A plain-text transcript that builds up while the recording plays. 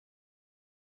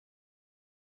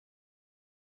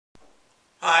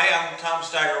Hi, I'm Tom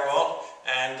Steigerwald,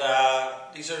 and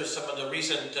these are some of the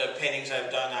recent paintings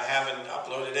I've done. I haven't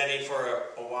uploaded any for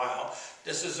a while.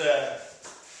 This is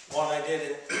one I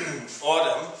did in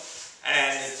autumn,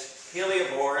 and it's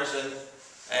hellebores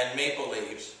and maple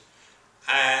leaves.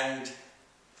 And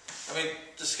I mean,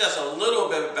 discuss a little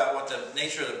bit about what the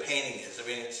nature of the painting is. I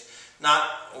mean, it's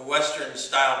not a Western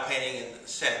style painting in the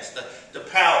sense. The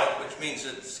palette, which means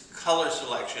its color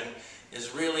selection,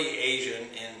 is really Asian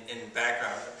in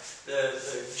background.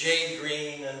 The jade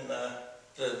green and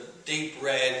the deep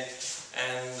red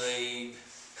and the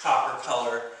copper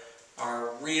color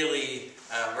are really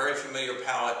a very familiar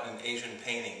palette in Asian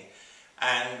painting.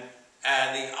 And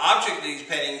the object of these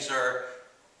paintings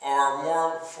are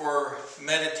more for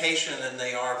meditation than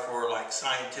they are for like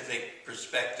scientific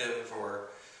perspective or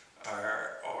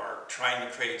trying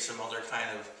to create some other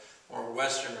kind of more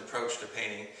Western approach to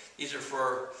painting. These are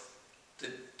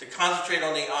to concentrate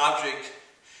on the object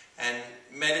and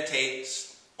meditate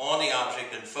on the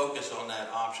object and focus on that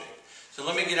object. So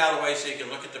let me get out of the way so you can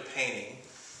look at the painting.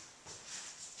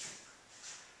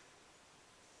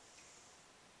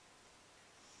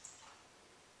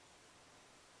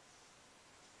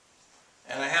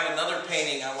 And I have another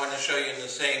painting I want to show you in the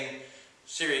same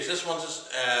series. This one's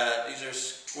these are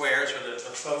squares with a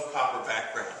faux copper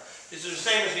background. These are the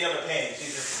same as the other paintings.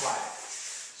 These are flat.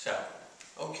 So,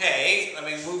 okay, let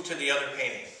me move to the other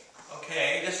painting.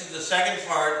 Okay, this is the second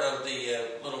part of the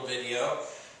little video.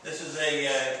 This is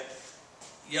a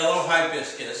yellow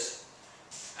hibiscus.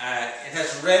 It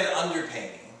has red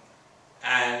underpainting,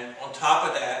 and on top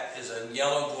of that is a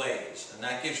yellow glaze, and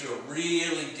that gives you a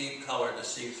really deep color to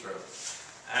see through.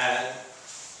 And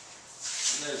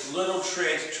there's little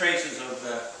traces of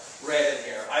red in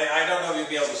here. I don't know if you'll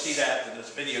be able to see that with this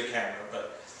video camera,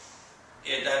 but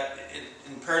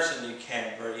in person you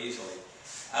can very easily.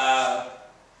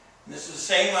 This is the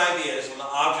same idea as an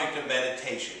object of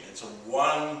meditation. It's a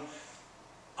one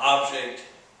object.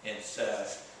 You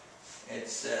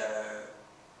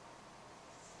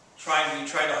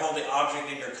try to hold the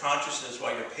object in your consciousness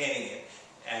while you're painting it,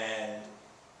 and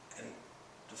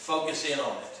to focus in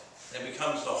on it. It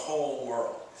becomes the whole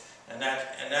world. And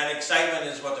that excitement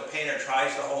is what the painter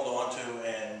tries to hold on to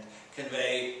and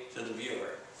convey to the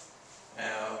viewer.